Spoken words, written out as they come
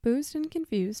Boozed and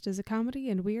Confused is a comedy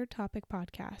and weird topic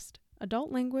podcast.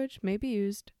 Adult language may be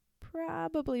used,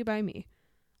 probably by me.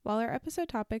 While our episode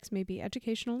topics may be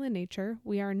educational in nature,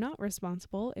 we are not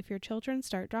responsible if your children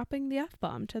start dropping the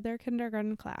F-bomb to their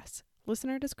kindergarten class.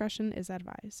 Listener discretion is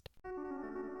advised.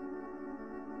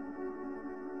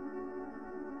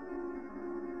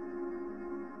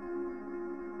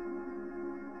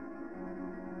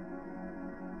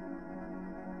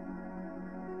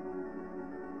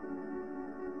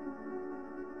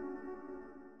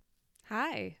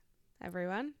 Hi,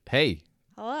 everyone. Hey.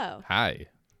 Hello. Hi.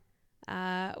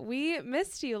 We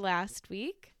missed you last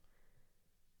week.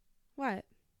 What?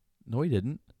 No, we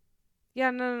didn't.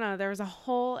 Yeah, no. There was a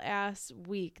whole ass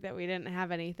week that we didn't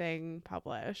have anything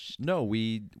published. No,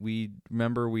 we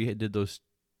remember we did those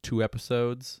 2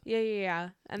 episodes. Yeah.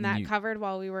 And that covered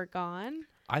while we were gone.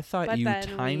 I thought But you then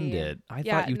timed it. I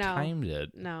thought you timed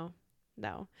it. No.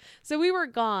 So we were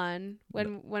gone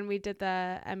when we did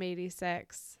the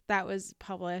M86. That was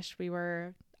published. We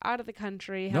were out of the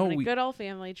country having a good old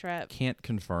family trip. Can't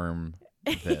confirm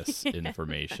this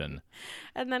information.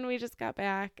 And then we just got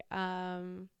back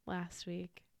last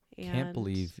week. Can't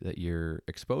believe that you're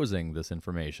exposing this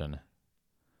information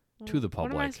to the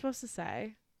public. What am I supposed to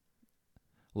say?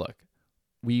 Look,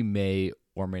 we may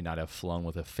or may not have flown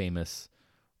with a famous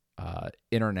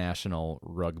international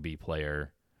rugby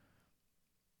player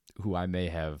who I may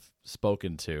have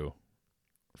spoken to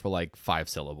for like 5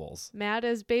 syllables. Matt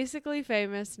is basically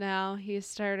famous now. He's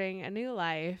starting a new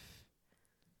life.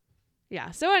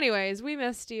 Yeah. So anyways, we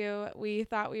missed you. We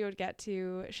thought we would get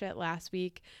to shit last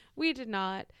week. We did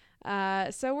not.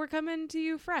 So we're coming to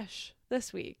you fresh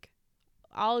this week.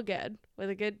 All good with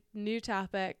a good new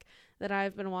topic that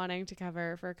I've been wanting to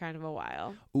cover for kind of a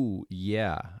while. Ooh,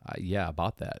 yeah. Yeah,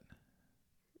 about that.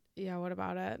 Yeah. What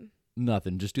about it?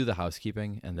 Nothing. Just do the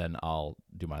housekeeping, and then I'll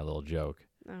do my little joke.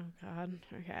 Oh, God.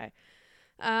 Okay.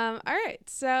 All right.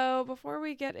 So before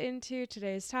we get into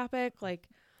today's topic,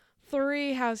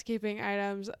 3 housekeeping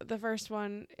items. The first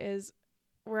one is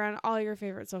we're on all your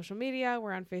favorite social media.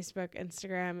 We're on Facebook,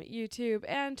 Instagram, YouTube,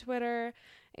 and Twitter.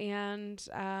 And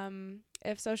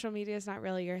if social media is not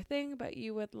really your thing, but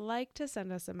you would like to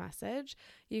send us a message,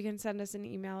 you can send us an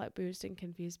email at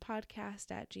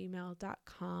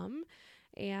boozedandconfusedpodcast@gmail.com.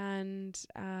 And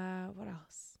what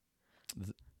else?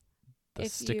 The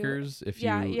stickers. If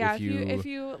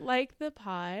you like the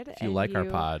pod, if you like our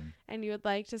pod, and you would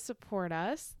like to support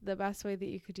us, the best way that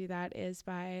you could do that is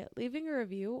by leaving a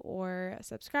review or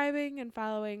subscribing and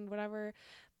following whatever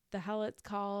the hell it's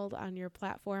called on your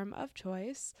platform of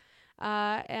choice.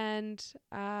 Just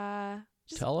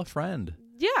tell a friend.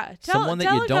 Yeah, someone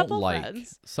that you don't like.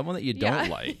 Friends. Someone that you don't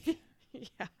like.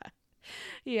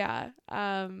 Yeah.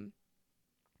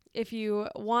 If you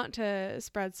want to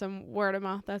spread some word of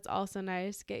mouth, that's also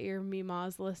nice. Get your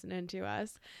meemaws listening to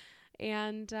us.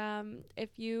 And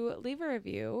if you leave a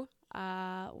review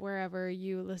wherever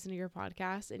you listen to your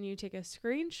podcast and you take a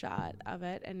screenshot of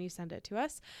it and you send it to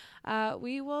us,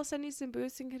 we will send you some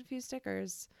Boozed and Confused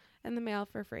stickers in the mail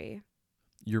for free.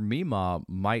 Your meemaw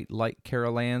might like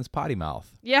Carol Ann's potty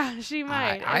mouth. Yeah, she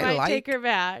might. I might take her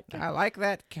back. I like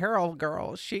that Carol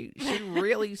girl. She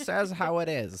really says how it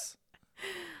is.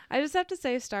 I just have to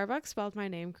say Starbucks spelled my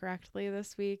name correctly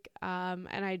this week, and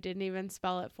I didn't even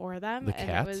spell it for them. The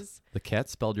cat? The cat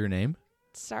spelled your name?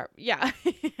 Yeah.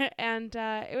 And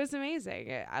it was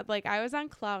amazing. I was on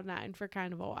cloud 9 for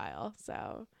kind of a while.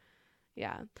 So,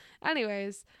 yeah.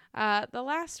 Anyways, the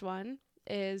last one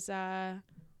is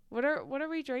what are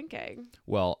we drinking?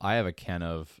 Well, I have a can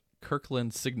of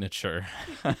Kirkland Signature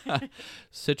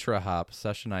Citra Hop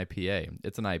Session IPA.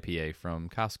 It's an IPA from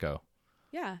Costco.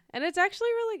 Yeah, and it's actually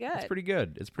really good. It's pretty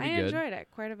good. I enjoyed it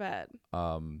quite a bit.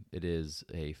 It is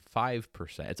a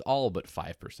 5%. It's all but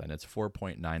 5%. It's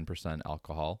 4.9%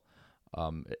 alcohol.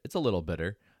 It's a little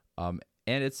bitter. And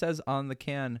it says on the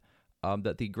can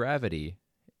that the gravity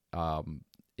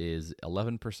is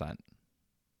 11%.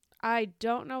 I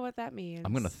don't know what that means.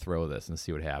 I'm going to throw this and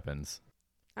see what happens.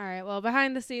 All right, well,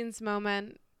 behind the scenes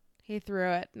moment, he threw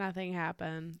it. Nothing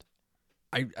happened.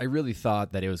 I really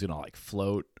thought that it was going to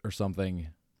float or something.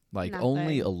 Nothing.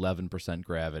 Only 11%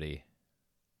 gravity.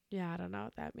 Yeah, I don't know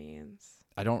what that means.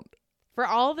 For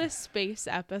all the space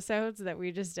episodes that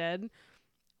we just did,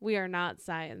 we are not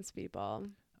science people.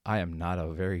 I am not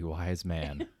a very wise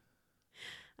man.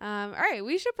 All right,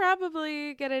 we should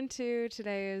probably get into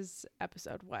today's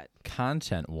episode. What?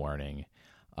 Content warning.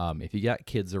 If you got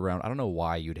kids around, I don't know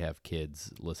why you'd have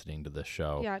kids listening to this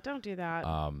show. Yeah, don't do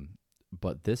that.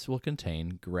 But this will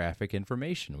contain graphic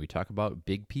information. We talk about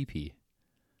big pee-pee.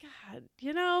 God,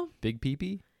 Big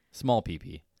pee-pee? Small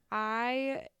pee-pee.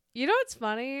 I You know what's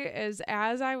funny is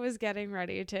as I was getting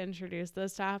ready to introduce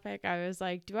this topic, I was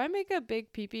like, do I make a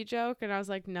big pee-pee joke? And I was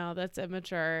like, no, that's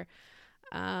immature.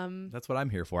 That's what I'm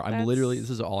here for. That's- This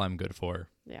is all I'm good for.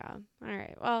 Yeah. All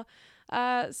right. Well,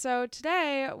 so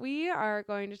today we are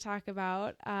going to talk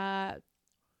about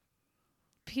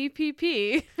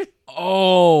PPP,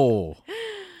 Oh,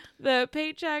 the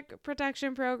Paycheck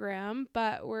Protection Program,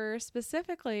 but we're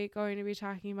specifically going to be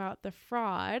talking about the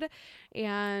fraud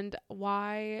and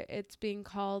why it's being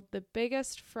called the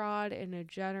biggest fraud in a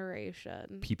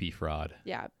generation. pee-pee fraud.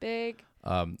 Yeah, big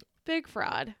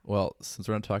fraud. Well, since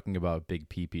we're not talking about big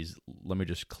peepees, let me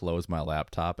just close my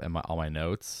laptop and all my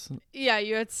notes. Yeah,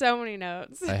 you had so many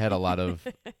notes. I had a lot of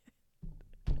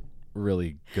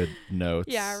really good notes.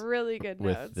 Yeah, really good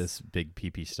with notes. this big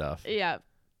peepee stuff. Yeah.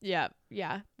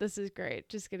 This is great.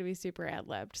 Just gonna be super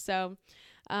ad-libbed. So,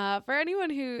 for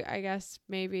anyone who I guess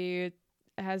maybe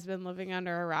has been living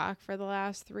under a rock for the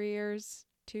last 3 years,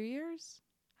 2 years,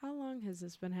 how long has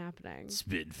this been happening? It's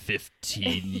been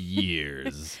 15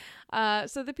 years.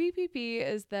 So the PPP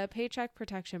is the Paycheck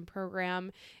Protection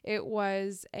Program. It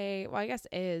was I guess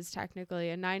is technically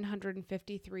a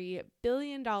 $953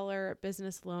 billion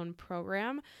business loan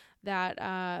program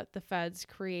that the feds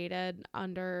created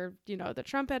under, the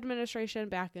Trump administration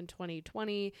back in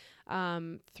 2020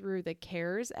 through the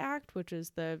CARES Act, which is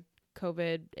the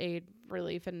COVID Aid,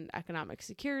 Relief, and Economic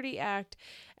Security Act.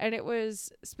 And it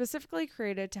was specifically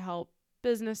created to help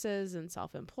businesses and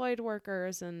self-employed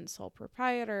workers and sole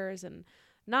proprietors and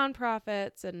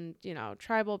nonprofits and,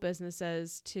 tribal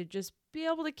businesses to just be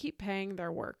able to keep paying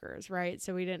their workers, right?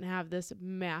 So we didn't have this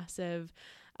massive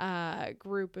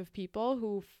group of people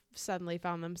who suddenly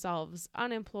found themselves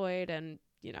unemployed and,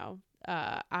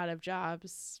 out of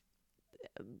jobs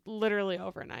literally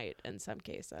overnight in some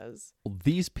cases. Well,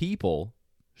 these people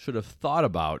should have thought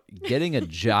about getting a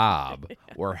job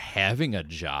or having a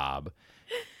job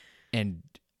and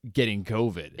getting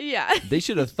COVID. Yeah. They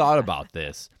should have thought about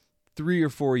this 3 or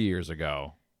 4 years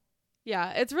ago.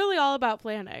 Yeah, it's really all about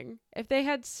planning. If they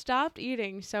had stopped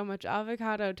eating so much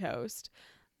avocado toast,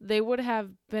 they would have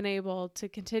been able to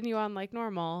continue on like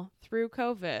normal through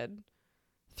COVID,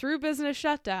 through business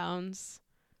shutdowns,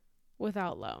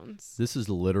 without loans. This is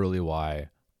literally why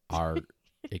our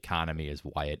economy is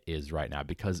why it is right now,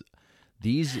 because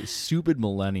these stupid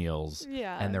millennials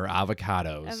and their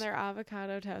avocados. And their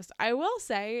avocado toast. I will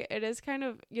say it is kind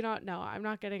of, no, I'm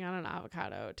not getting on an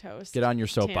avocado toast. Get on your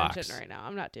soapbox right now.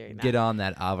 I'm not doing that. Get on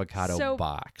that avocado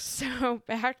box. So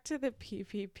back to the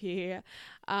PPP.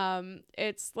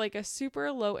 It's like a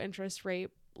super low interest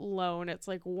rate loan. It's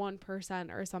like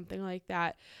 1% or something like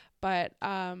that. But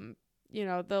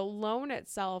the loan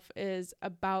itself is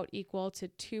about equal to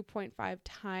 2.5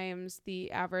 times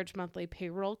the average monthly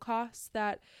payroll costs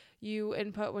that you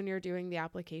input when you're doing the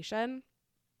application.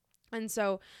 And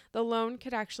so the loan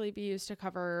could actually be used to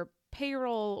cover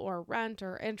payroll or rent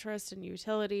or interest and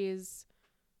utilities.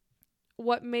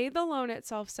 What made the loan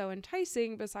itself so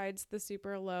enticing, besides the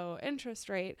super low interest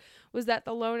rate, was that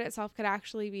the loan itself could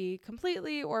actually be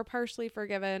completely or partially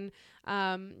forgiven,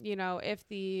 if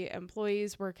the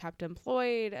employees were kept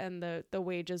employed and the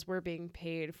wages were being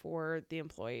paid for the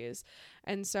employees.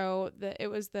 And so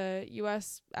it was the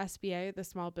US SBA, the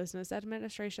Small Business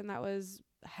Administration, that was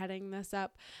heading this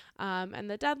up. And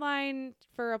the deadline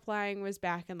for applying was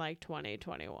back in like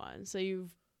 2021. So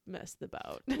you've missed the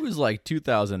boat. It was like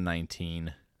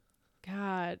 2019.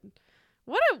 God,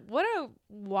 what a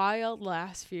wild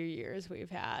last few years we've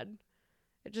had.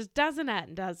 It just doesn't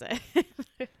end, does it?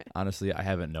 Honestly, I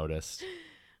haven't noticed.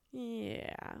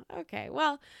 Yeah. Okay.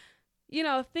 Well,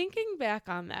 thinking back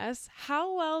on this,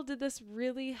 how well did this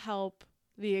really help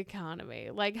the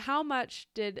economy? Like, how much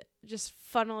did just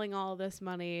funneling all this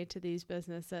money to these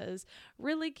businesses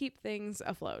really keep things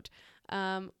afloat?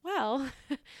 Well,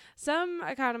 some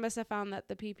economists have found that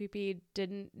the PPP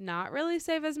did not really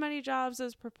save as many jobs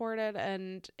as purported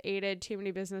and aided too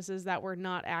many businesses that were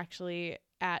not actually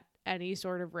at any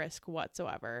sort of risk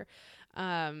whatsoever.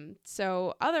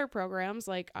 So other programs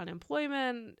like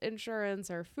unemployment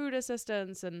insurance or food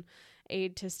assistance and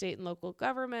aid to state and local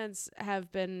governments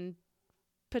have been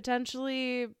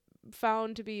potentially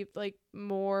found to be like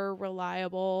more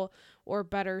reliable or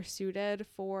better suited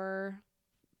for,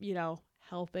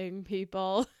 helping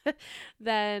people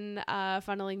than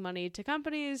funneling money to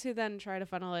companies who then try to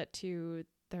funnel it to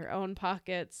their own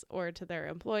pockets or to their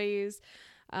employees.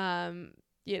 But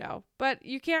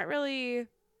you can't really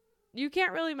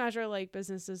measure like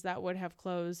businesses that would have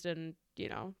closed and,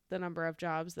 the number of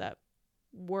jobs that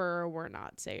were or were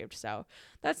not saved. So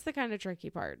that's the kind of tricky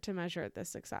part to measure the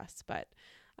success. But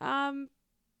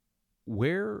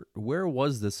where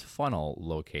was this funnel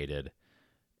located,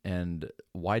 and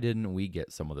why didn't we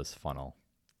get some of this funnel?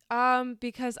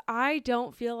 Because I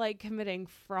don't feel like committing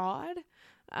fraud,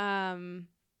 and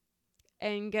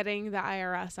getting the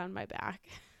IRS on my back.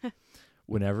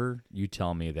 Whenever you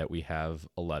tell me that we have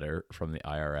a letter from the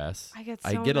IRS, I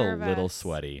get a little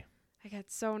sweaty. I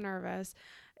get so nervous.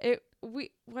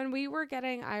 When we were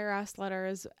getting IRS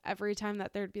letters every time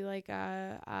that there'd be like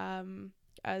a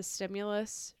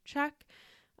stimulus check,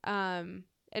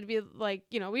 it'd be like,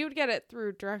 we would get it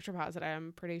through direct deposit,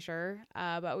 I'm pretty sure.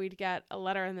 But we'd get a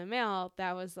letter in the mail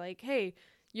that was like, hey,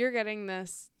 you're getting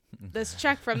this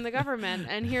check from the government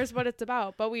and here's what it's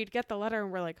about. But we'd get the letter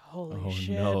and we're like, holy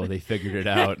shit. Oh no, they figured it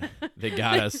out. They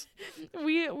got us.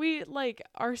 We like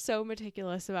are so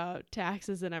meticulous about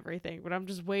taxes and everything, but I'm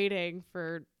just waiting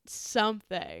for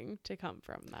something to come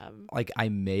from them. Like, I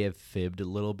may have fibbed a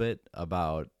little bit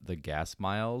about the gas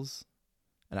miles,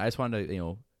 and I just wanted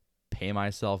to, pay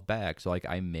myself back. So like,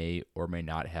 I may or may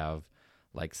not have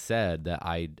like said that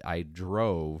I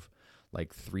drove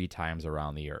like 3 times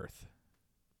around the earth.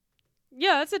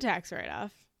 Yeah, that's a tax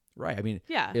write-off. Right. I mean,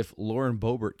 yeah. If Lauren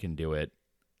Boebert can do it,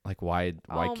 like, why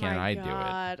can't I do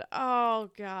it?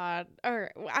 Oh God. All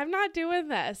right. I'm not doing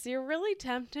this. You're really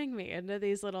tempting me into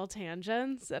these little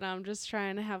tangents, and I'm just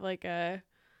trying to have like a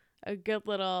good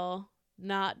little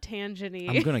not tangent-y.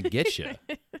 I'm going to get you.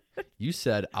 You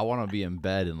said I want to be in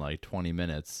bed in like 20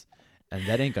 minutes, and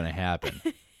that ain't going to happen.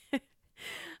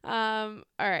 All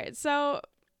right. So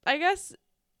I guess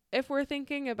if we're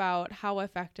thinking about how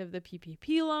effective the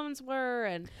PPP loans were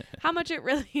and how much it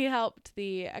really helped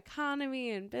the economy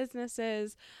and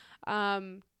businesses,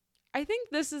 I think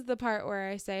this is the part where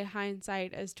I say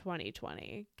hindsight is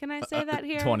 2020. Can I say that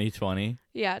here? 2020.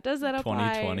 Yeah, does that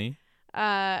apply?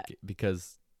 2020.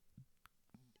 Because.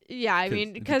 Yeah, I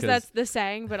mean, because that's the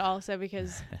saying, but also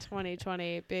because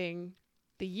 2020 being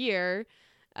the year.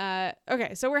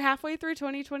 Okay, so we're halfway through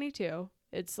 2022.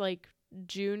 It's like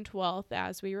June 12th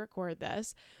as we record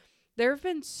this. There have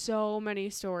been so many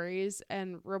stories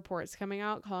and reports coming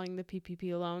out calling the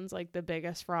PPP loans like the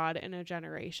biggest fraud in a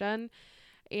generation.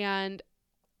 And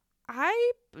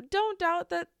I don't doubt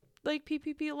that like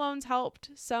PPP loans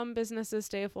helped some businesses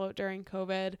stay afloat during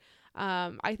COVID.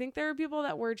 I think there are people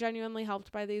that were genuinely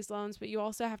helped by these loans, but you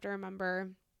also have to remember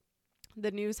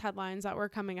the news headlines that were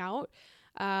coming out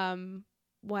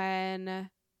when,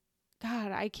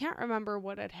 God, I can't remember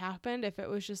what had happened, if it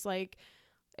was just like,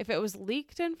 if it was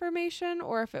leaked information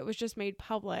or if it was just made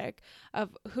public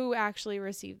of who actually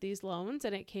received these loans,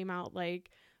 and it came out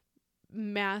like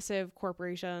massive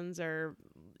corporations or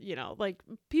like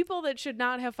people that should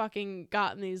not have fucking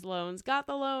gotten these loans got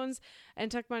the loans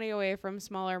and took money away from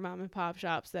smaller mom and pop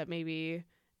shops that maybe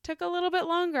took a little bit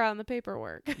longer on the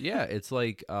paperwork. Yeah, it's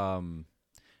like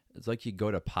you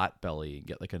go to Potbelly and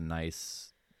get like a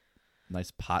nice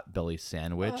Potbelly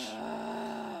sandwich.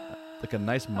 Like a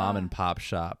nice mom and pop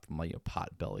shop from like a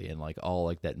Potbelly, and like all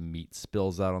like that meat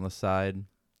spills out on the side.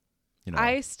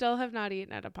 I still have not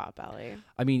eaten at a Potbelly.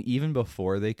 I mean, even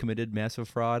before they committed massive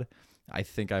fraud, I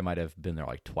think I might have been there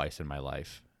like twice in my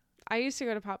life. I used to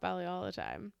go to Potbelly all the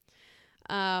time.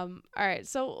 All right,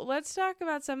 so let's talk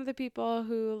about some of the people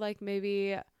who like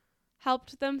maybe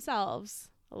helped themselves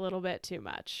a little bit too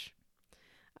much.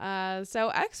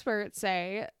 So experts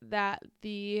say that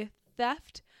the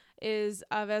theft is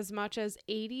of as much as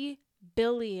 $80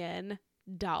 billion.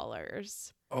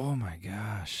 Oh my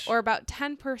gosh. Or about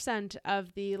 10%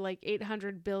 of the like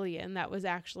 800 billion that was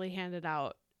actually handed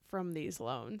out from these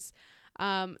loans.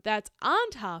 That's on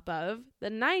top of the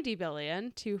 90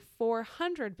 billion to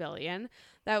 400 billion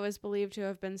that was believed to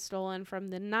have been stolen from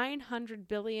the $900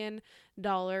 billion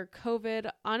COVID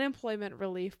unemployment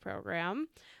relief program,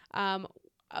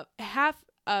 half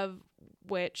of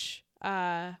which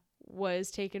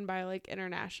was taken by like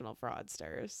international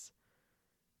fraudsters,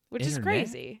 which is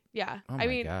crazy. Yeah. Oh I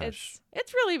mean, gosh.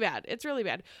 it's really bad. It's really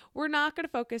bad. We're not going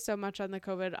to focus so much on the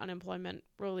COVID unemployment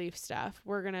relief stuff.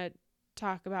 We're going to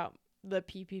talk about the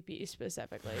PPP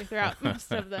specifically throughout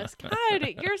most of this. God,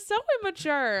 you're so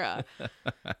immature.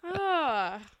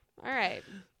 All right.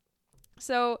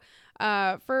 So,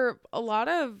 for a lot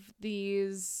of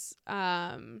these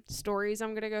stories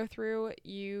I'm going to go through,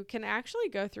 you can actually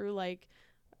go through like,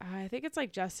 I think it's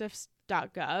like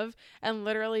justice.gov and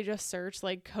literally just search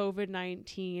like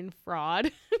COVID-19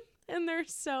 fraud. And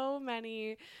there's so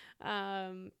many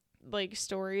like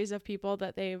stories of people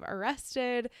that they've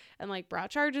arrested and like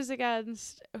brought charges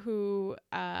against who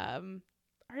are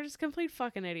just complete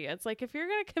fucking idiots. Like, if you're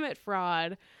going to commit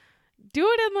fraud, do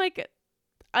it in like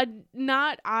a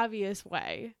not obvious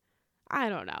way. I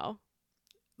don't know.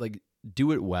 Like,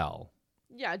 do it well.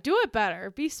 Yeah, do it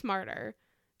better. Be smarter.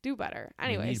 Do better. We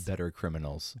Anyways. need better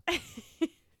criminals.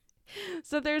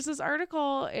 So there's this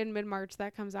article in mid-March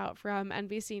that comes out from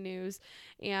NBC News,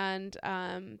 and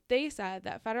they said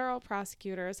that federal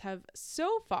prosecutors have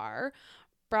so far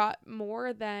brought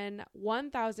more than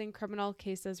 1,000 criminal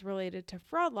cases related to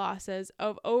fraud losses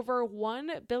of over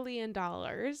 $1 billion,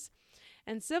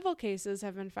 and civil cases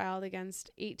have been filed against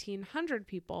 1,800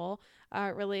 people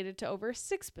related to over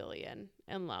 $6 billion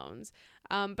in loans.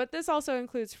 But this also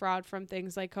includes fraud from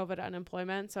things like COVID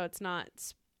unemployment, so it's not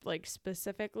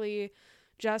specifically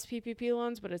just PPP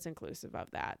loans, but it's inclusive of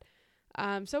that.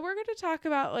 So we're going to talk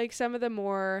about like some of the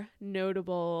more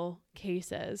notable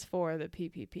cases for the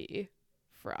PPP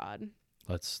fraud.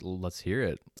 Let's hear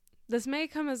it. This may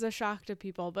come as a shock to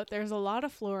people, but there's a lot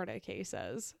of Florida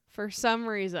cases for some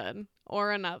reason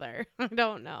or another. I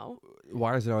don't know.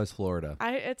 Why is it always Florida?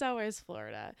 It's always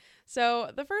Florida.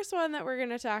 So the first one that we're going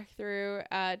to talk through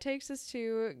takes us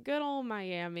to good old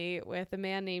Miami with a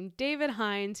man named David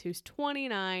Hines, who's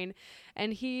 29,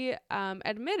 and he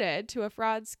admitted to a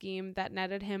fraud scheme that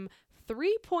netted him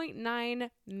 $3.9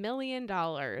 million,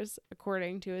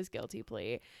 according to his guilty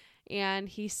plea. And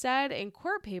he said in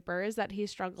court papers that he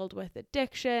struggled with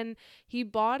addiction. He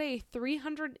bought a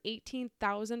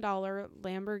 $318,000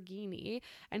 Lamborghini,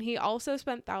 and he also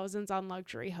spent thousands on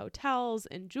luxury hotels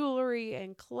and jewelry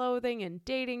and clothing and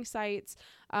dating sites.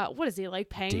 What is he like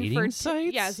paying dating for?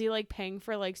 Sites? Yeah, is he like paying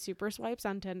for like super swipes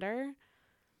on Tinder?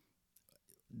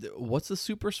 What's a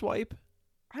super swipe?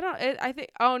 I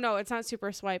think. Oh no, it's not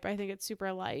super swipe. I think it's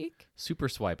super like. Super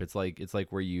swipe. It's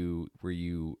like where you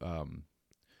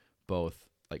both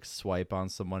like swipe on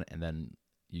someone and then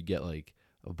you get like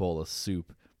a bowl of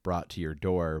soup brought to your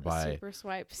door by super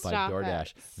swipe. by Stop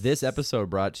DoorDash. it. This episode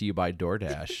brought to you by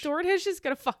DoorDash. DoorDash is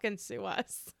gonna fucking sue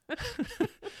us.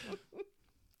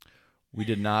 We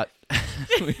did not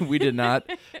we did not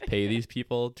pay these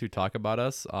people to talk about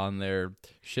us on their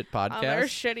shit podcast. On their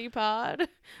shitty pod.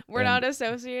 We're not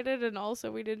associated, and also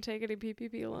we didn't take any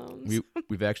PPP loans.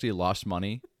 We've actually lost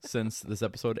money since this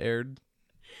episode aired.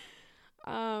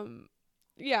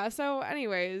 Yeah, so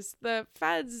anyways, the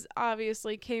feds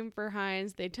obviously came for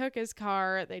Hines. They took his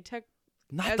car. They took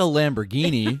the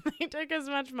Lamborghini. they took as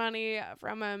much money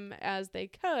from him as they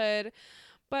could.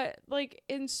 But like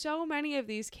in so many of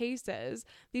these cases,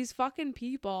 these fucking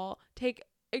people take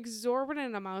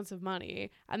exorbitant amounts of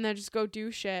money and then just go do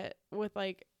shit with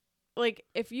like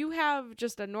if you have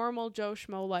just a normal Joe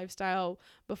Schmo lifestyle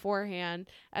beforehand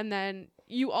and then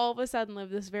you all of a sudden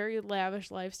live this very lavish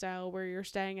lifestyle where you're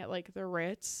staying at like the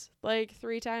Ritz like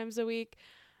 3 times a week,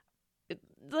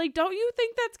 like don't you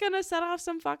think that's gonna set off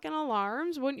some fucking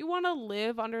alarms? Wouldn't you want to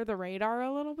live under the radar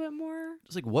a little bit more?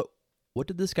 It's like what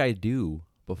did this guy do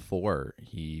before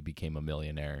he became a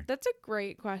millionaire? That's a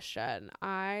great question.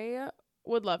 I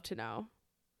would love to know,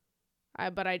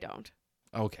 but I don't.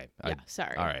 Okay. Yeah,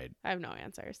 sorry. All right. I have no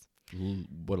answers.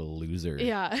 What a loser.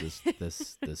 Yeah.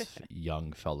 This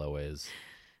young fellow is.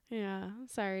 Yeah.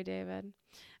 Sorry, David.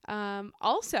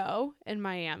 Also in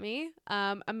Miami,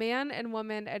 a man and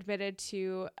woman admitted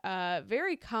to a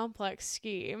very complex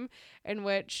scheme in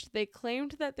which they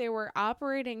claimed that they were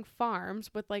operating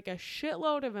farms with like a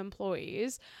shitload of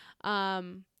employees.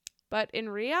 But in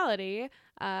reality,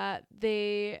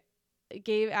 they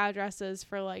gave addresses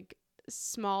for like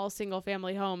small single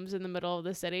family homes in the middle of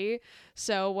the city.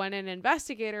 So when an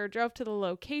investigator drove to the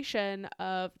location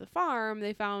of the farm,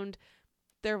 they found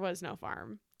there was no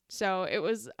farm. So it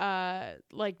was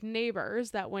like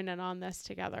neighbors that went in on this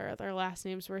together. Their last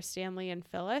names were Stanley and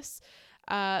Phyllis.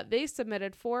 They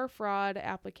submitted 4 fraud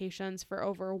applications for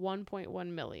over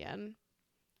 $1.1 million.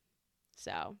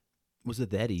 So was it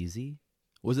that easy?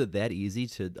 Was it that easy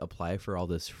to apply for all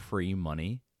this free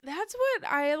money? that's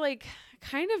what I like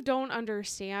kind of don't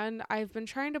understand. I've been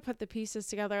trying to put the pieces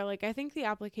together. Like, I think the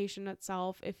application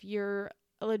itself, if you're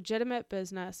a legitimate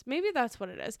business, maybe that's what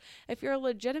it is. If you're a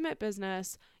legitimate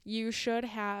business, you should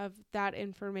have that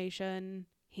information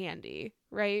handy,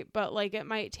 right? But like, it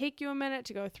might take you a minute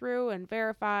to go through and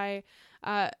verify.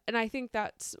 And I think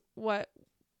that's what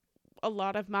a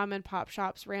lot of mom and pop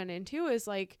shops ran into, is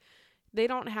like, they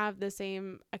don't have the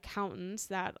same accountants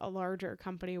that a larger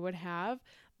company would have,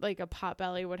 like a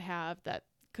Potbelly would have, that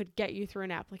could get you through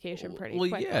an application pretty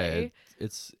quickly. Yeah,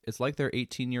 it's like their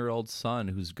 18-year-old son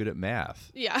who's good at math.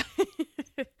 Yeah.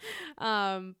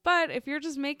 But if you're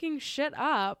just making shit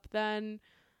up, then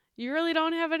you really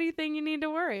don't have anything you need to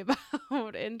worry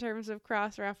about in terms of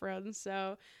cross-reference.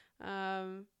 So,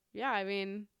 yeah, I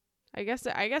mean, I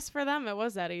guess for them it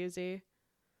was that easy.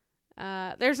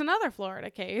 There's another Florida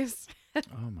case.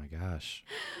 Oh my gosh.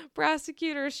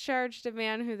 Prosecutors charged a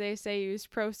man who they say used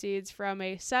proceeds from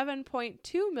a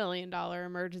 $7.2 million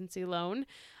emergency loan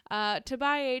to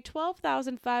buy a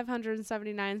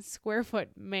 12,579 square foot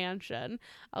mansion,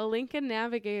 a Lincoln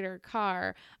Navigator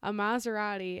car, a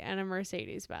Maserati, and a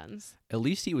Mercedes Benz. At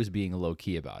least he was being low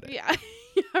key about it. Yeah,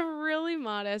 really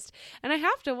modest. And I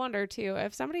have to wonder too,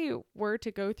 if somebody were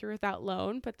to go through with that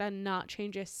loan, but then not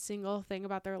change a single thing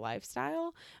about their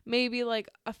lifestyle, maybe like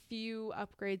a few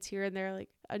upgrades here and there, like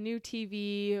a new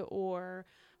TV, or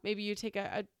maybe you take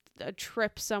a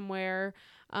trip somewhere.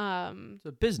 It's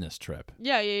a business trip.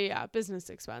 Yeah. Business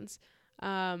expense.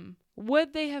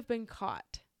 Would they have been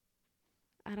caught?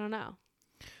 I don't know.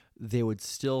 They would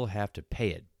still have to pay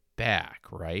it back,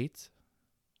 right?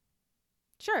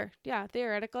 Sure. Yeah.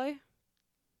 Theoretically.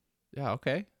 Yeah,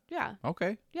 okay. Yeah.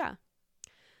 Okay. Yeah.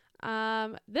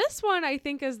 This one I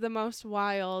think is the most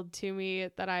wild to me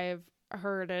that I've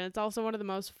heard, and it's also one of the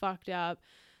most fucked up.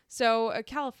 So a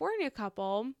California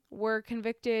couple were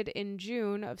convicted in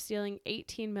June of stealing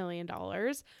 $18 million,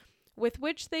 with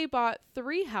which they bought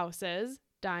 3 houses,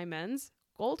 diamonds,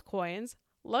 gold coins,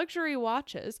 luxury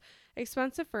watches,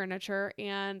 expensive furniture,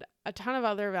 and a ton of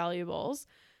other valuables.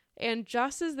 And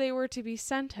just as they were to be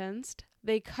sentenced,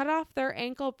 they cut off their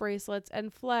ankle bracelets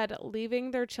and fled,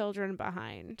 leaving their children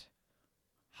behind.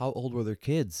 How old were their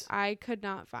kids? I could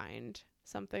not find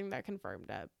something that confirmed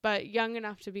it, but young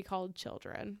enough to be called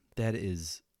children. That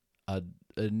is a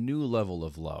new level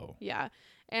of low. Yeah.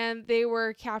 And they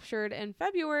were captured in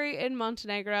February in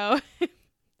Montenegro.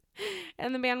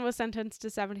 And the man was sentenced to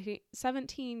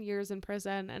 17 years in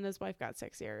prison, and his wife got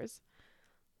 6 years.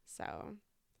 So,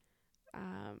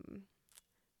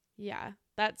 yeah,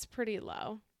 that's pretty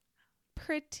low.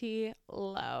 Pretty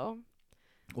low.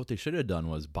 What they should have done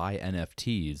was buy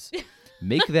NFTs,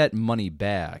 make that money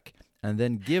back, and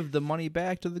then give the money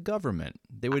back to the government.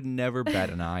 They would never bat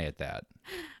an eye at that.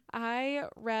 I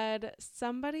read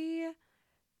somebody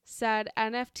said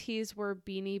NFTs were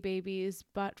Beanie Babies,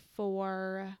 but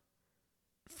for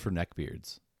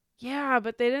neckbeards. Yeah,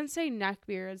 but they didn't say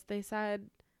neckbeards. They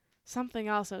said something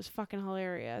else that was fucking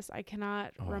hilarious. I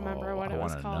cannot remember what it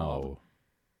was called. Know.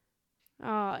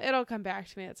 Oh, it'll come back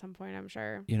to me at some point, I'm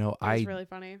sure. You know, it was really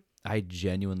funny. I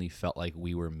genuinely felt like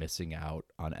we were missing out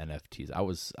on NFTs. I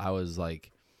was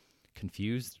like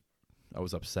confused. I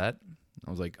was upset.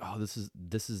 I was like, oh, this is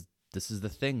the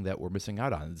thing that we're missing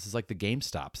out on. This is like the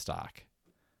GameStop stock.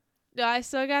 I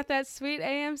still got that sweet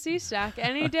AMC stock.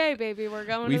 Any day, baby. We're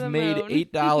going to the moon.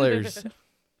 We've made $8.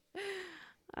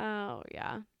 Oh,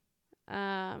 yeah.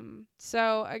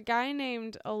 So a guy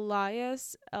named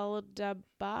Elias Aldaba,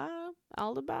 I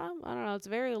don't know, it's a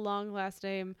very long last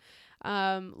name,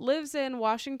 lives in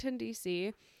Washington,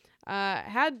 D.C.,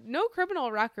 had no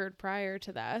criminal record prior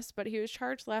to this, but he was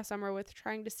charged last summer with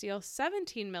trying to steal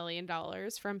 $17 million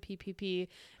from PPP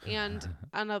and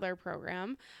another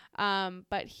program.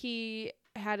 But he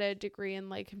had a degree in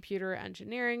like computer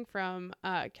engineering from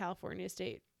California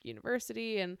State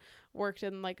University and worked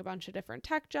in like a bunch of different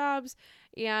tech jobs,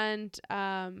 and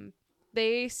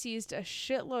they seized a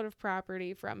shitload of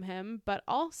property from him, but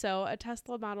also a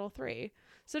Tesla Model 3.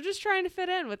 So just trying to fit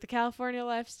in with the California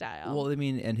lifestyle. Well, I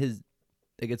mean, and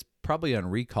it's probably on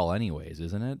recall anyways,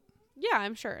 isn't it? Yeah,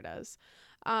 I'm sure it is.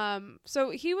 So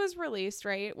he was released,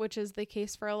 right? Which is the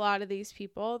case for a lot of these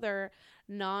people. They're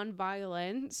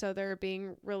non-violent, so they're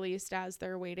being released as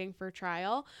they're waiting for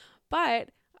trial.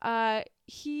 But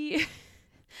he,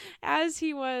 as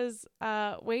he was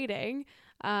waiting,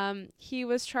 he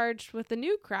was charged with the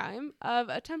new crime of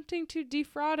attempting to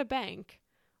defraud a bank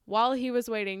while he was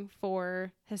waiting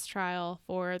for his trial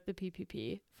for the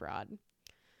PPP fraud,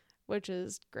 which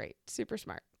is great. Super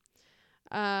smart.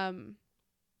 And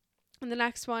the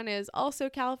next one is also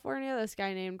California. This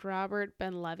guy named Robert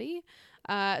Ben-Levy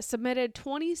submitted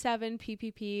 27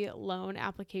 PPP loan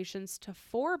applications to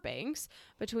 4 banks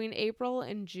between April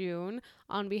and June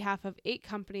on behalf of 8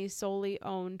 companies solely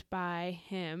owned by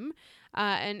him.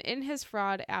 And in his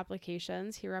fraud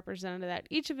applications, he represented that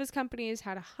each of his companies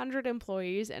had 100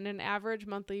 employees and an average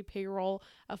monthly payroll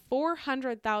of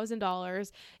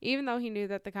 $400,000, even though he knew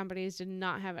that the companies did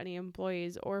not have any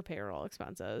employees or payroll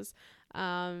expenses.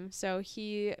 So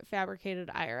he fabricated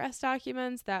IRS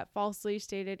documents that falsely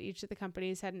stated each of the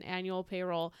companies had an annual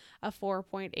payroll of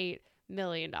 $4.8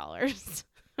 million. I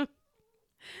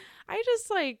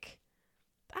just I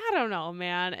don't know,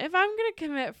 man. If I'm going to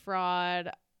commit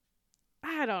fraud,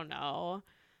 I don't know.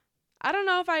 I don't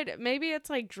know if maybe it's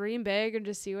like dream big and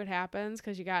just see what happens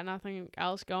because you got nothing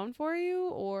else going for you,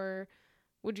 or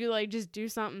would you like just do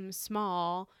something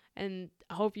small and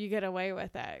hope you get away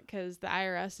with it because the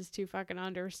IRS is too fucking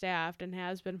understaffed and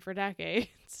has been for decades.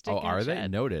 to Oh, catch are they?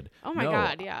 it. Noted. Oh my No,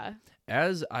 God, yeah.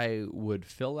 As I would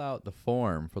fill out the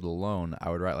form for the loan, I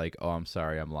would write like, "Oh, I'm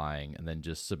sorry, I'm lying," and then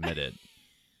just submit it.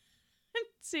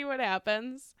 See what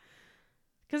happens.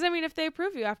 Because, I mean, if they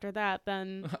approve you after that,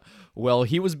 then... Well,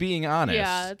 he was being honest.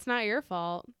 Yeah, it's not your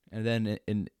fault. And then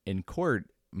in court,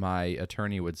 my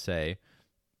attorney would say,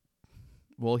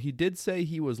 "Well, he did say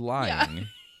he was lying."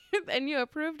 And you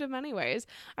approved him anyways.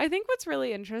 I think what's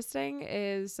really interesting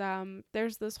is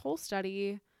there's this whole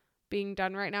study being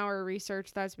done right now, or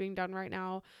research that's being done right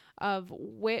now, of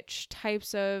which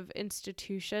types of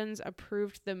institutions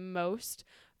approved the most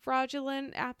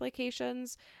fraudulent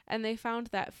applications. And they found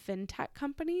that fintech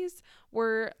companies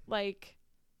were like,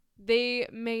 they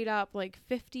made up like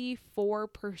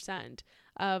 54%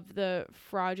 of the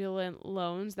fraudulent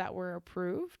loans that were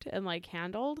approved and like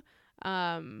handled,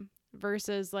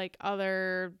 versus like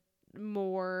other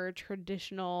more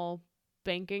traditional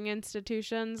banking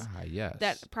institutions Yes.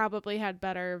 that probably had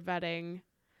better vetting.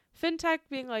 Fintech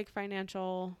being like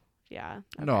financial. Yeah.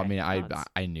 No, I okay. mean, No, it's-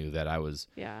 I knew that. I was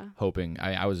yeah. hoping.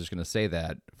 I was just going to say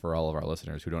that for all of our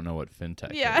listeners who don't know what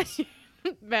fintech Yeah. is.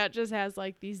 Matt just has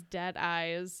like these dead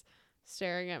eyes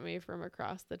staring at me from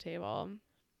across the table.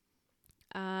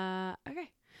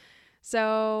 Okay.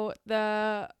 So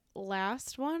the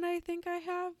last one I think I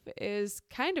have is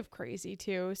kind of crazy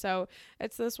too. So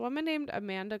it's this woman named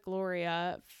Amanda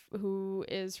Gloria who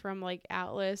is from like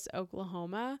Atlas,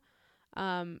 Oklahoma.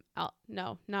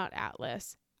 No, not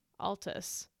Atlas.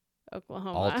 Altus,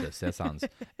 Oklahoma. Altus. That sounds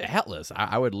Atlas.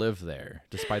 I would live there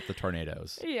despite the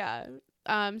tornadoes. Yeah.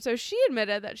 So she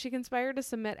admitted that she conspired to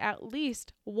submit at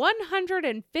least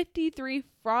 153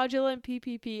 fraudulent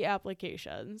PPP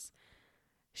applications.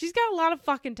 She's got a lot of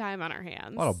fucking time on her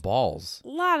hands. A lot of balls. A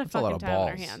lot of That's a lot fucking of time on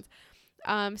her balls.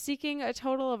 hands. Seeking a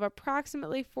total of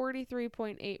approximately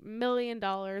 $43.8 million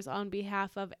on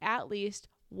behalf of at least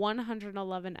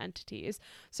 111 entities.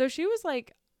 So she was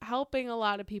like helping a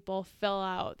lot of people fill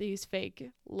out these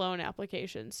fake loan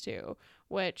applications too,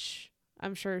 which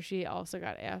I'm sure she also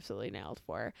got absolutely nailed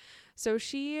for. So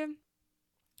she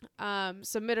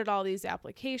submitted all these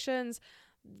applications.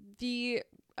 The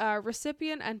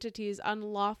recipient entities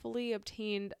unlawfully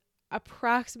obtained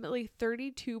approximately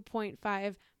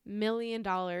 $32.5 million in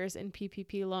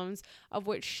PPP loans, of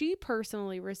which she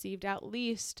personally received at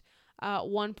least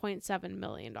 $1.7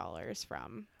 million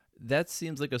from. That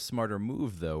seems like a smarter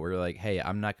move, though. Where you're like, hey,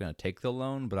 I'm not going to take the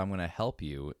loan, but I'm going to help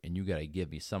you, and you got to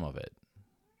give me some of it.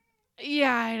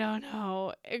 Yeah, I don't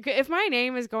know. If my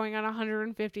name is going on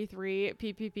 153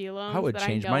 PPP loans I would that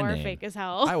change I know my are name. fake as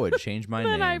hell, I would change my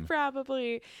then I name.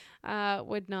 probably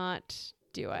would not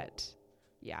do it.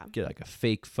 Yeah. Get like a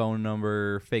fake phone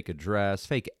number, fake address,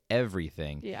 fake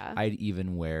everything. Yeah. I'd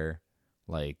even wear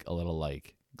like a little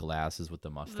like glasses with the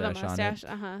mustache, on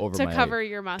it over to my- cover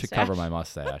your mustache. to cover my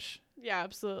mustache. Yeah,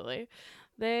 absolutely.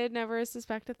 They'd never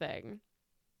suspect a thing.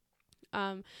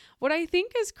 What I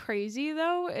think is crazy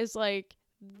though is like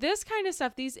this kind of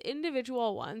stuff, these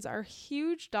individual ones are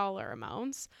huge dollar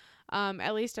amounts.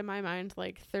 At least in my mind,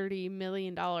 like $30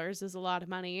 million is a lot of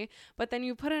money. But then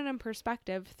you put it in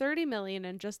perspective, 30 million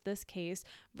in just this case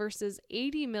versus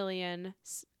 80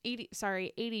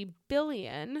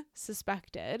 billion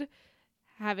suspected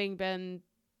having been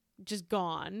just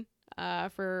gone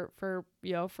for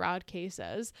fraud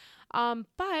cases.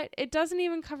 But it doesn't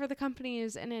even cover the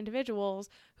companies and individuals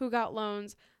who got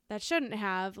loans that shouldn't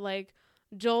have, like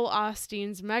Joel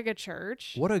Osteen's mega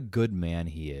church. What a good man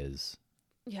he is.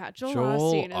 Yeah, Joel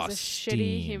Joel Osteen is a Osteen.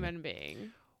 shitty human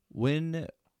being. When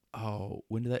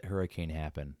did that hurricane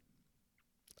happen?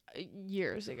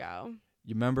 Years ago.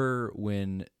 You remember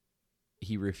when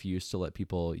he refused to let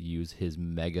people use his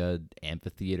mega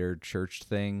amphitheater church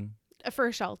thing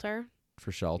For shelter.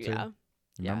 for shelter? Yeah.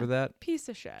 Remember that? Piece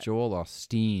of shit. Joel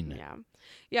Osteen. Yeah.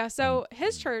 Yeah, so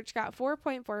his church got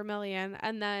 4.4 million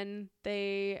and then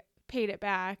they paid it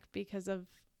back because of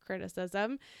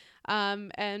criticism.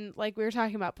 And like we were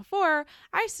talking about before,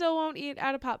 I still won't eat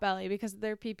out of Potbelly because of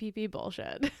their PPP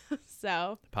bullshit.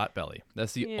 So Potbelly.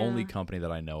 That's the Yeah. only company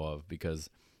that I know of because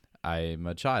I'm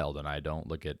a child and I don't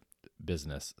look at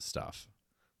business stuff.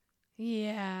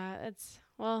 yeah,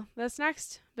 this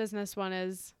next business one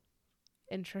is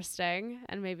interesting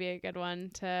and maybe a good one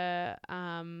to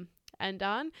end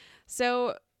on.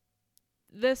 So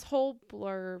this whole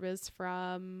blurb is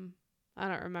from, I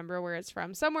don't remember where it's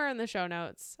from, somewhere in the show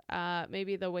notes,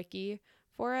 maybe the wiki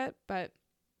for it, but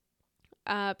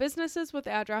Businesses with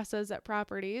addresses at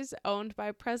properties owned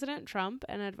by President Trump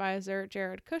and advisor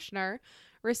Jared Kushner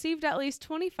received at least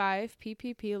 25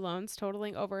 PPP loans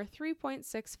totaling over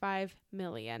 $3.65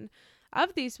 million.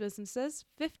 Of these businesses,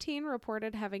 15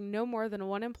 reported having no more than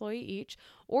one employee each,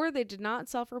 or they did not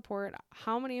self-report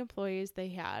how many employees they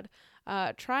had.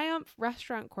 Triumph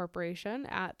Restaurant Corporation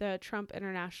at the Trump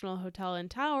International Hotel and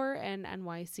Tower in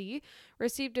NYC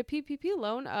received a PPP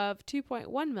loan of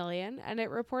 $2.1 million, and it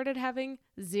reported having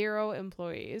 0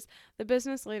 employees. The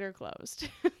business later closed.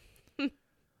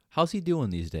 How's he doing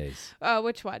these days?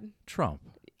 Which one? Trump.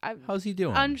 How's he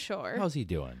doing? Unsure. How's he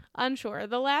doing? Unsure.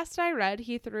 The last I read,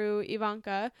 he threw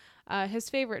Ivanka, his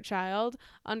favorite child,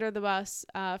 under the bus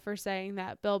for saying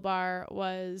that Bill Barr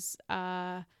was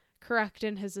correct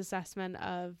in his assessment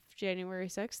of January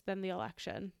 6th and the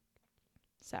election.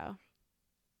 So,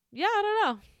 yeah,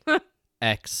 I don't know.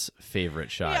 Ex-favorite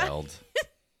child.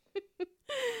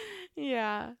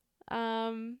 Yeah.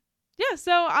 Yeah,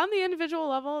 so on the individual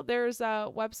level, there's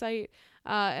a website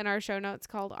in our show notes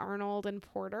called Arnold and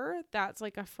Porter. That's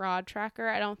like a fraud tracker.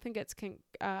 I don't think it's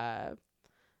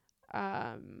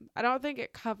I don't think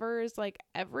it covers like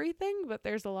everything, but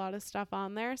there's a lot of stuff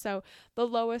on there. So the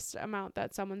lowest amount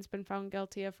that someone's been found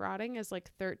guilty of frauding is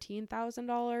like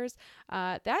 $13,000.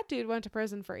 That dude went to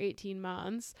prison for 18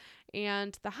 months,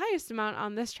 and the highest amount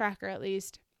on this tracker, at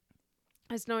least,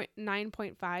 is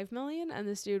 $9.5 million, and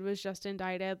this dude was just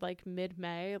indicted like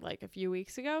mid-May, like a few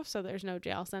weeks ago, so there's no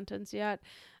jail sentence yet.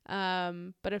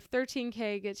 But if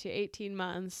 $13K gets you 18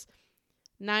 months,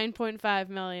 $9.5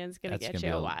 million is gonna get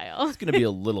you a while. It's gonna be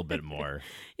a little bit more.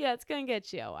 Yeah, it's gonna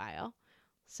get you a while.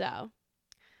 So,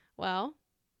 well,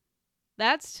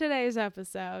 that's today's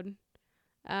episode.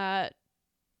 Don't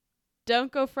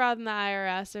go frauding the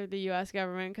IRS or the U.S.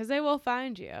 government, because they will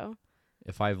find you.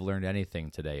 If I've learned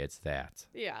anything today, it's that.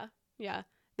 Yeah.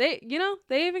 They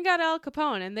even got Al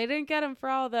Capone, and they didn't get him for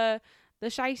all the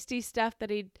shiesty stuff that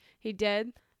he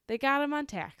did. They got him on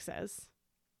taxes.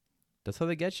 That's how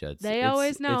they get you. They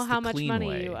always know how much money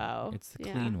way. you owe. It's the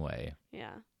clean way.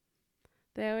 Yeah.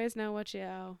 They always know what you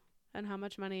owe and how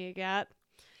much money you got.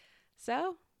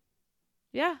 So,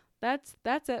 yeah, that's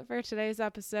it for today's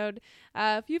episode.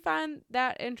 If you find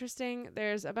that interesting,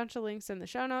 there's a bunch of links in the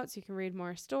show notes. You can read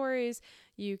more stories.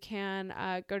 You can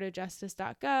go to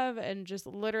justice.gov and just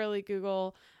literally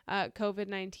Google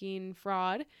COVID-19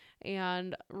 fraud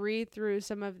and read through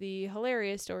some of the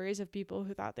hilarious stories of people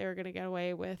who thought they were going to get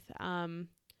away with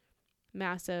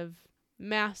massive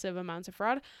amounts of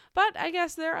fraud. But I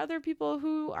guess there are other people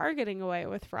who are getting away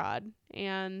with fraud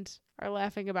and are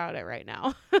laughing about it right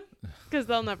now because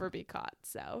they'll never be caught.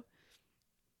 So,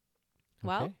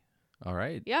 well, okay. All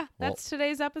right. Yeah, that's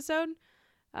today's episode.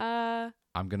 I'm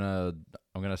gonna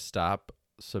stop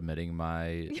submitting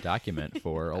my document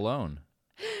for a loan.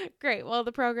 Great. Well,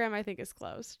 the program I think is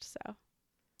closed. So.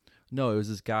 No, it was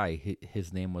this guy.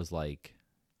 His name was like,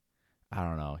 I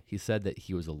don't know. He said that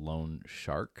he was a loan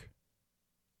shark.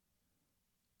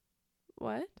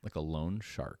 What? Like a loan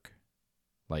shark.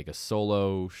 Like a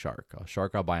solo shark. A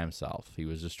shark all by himself. He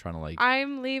was just trying to like...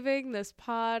 I'm leaving this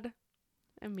pod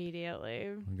immediately.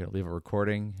 I'm going to leave a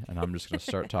recording, and I'm just going to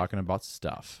start talking about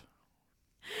stuff.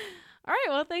 All right.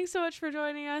 Well, thanks so much for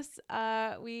joining us.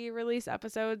 We release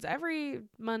episodes every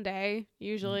Monday,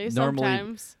 usually. Normally,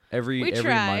 sometimes. Every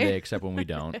Monday, except when we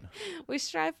don't. We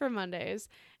strive for Mondays.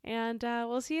 And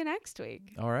we'll see you next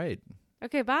week. All right.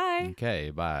 Okay, bye. Okay,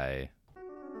 bye.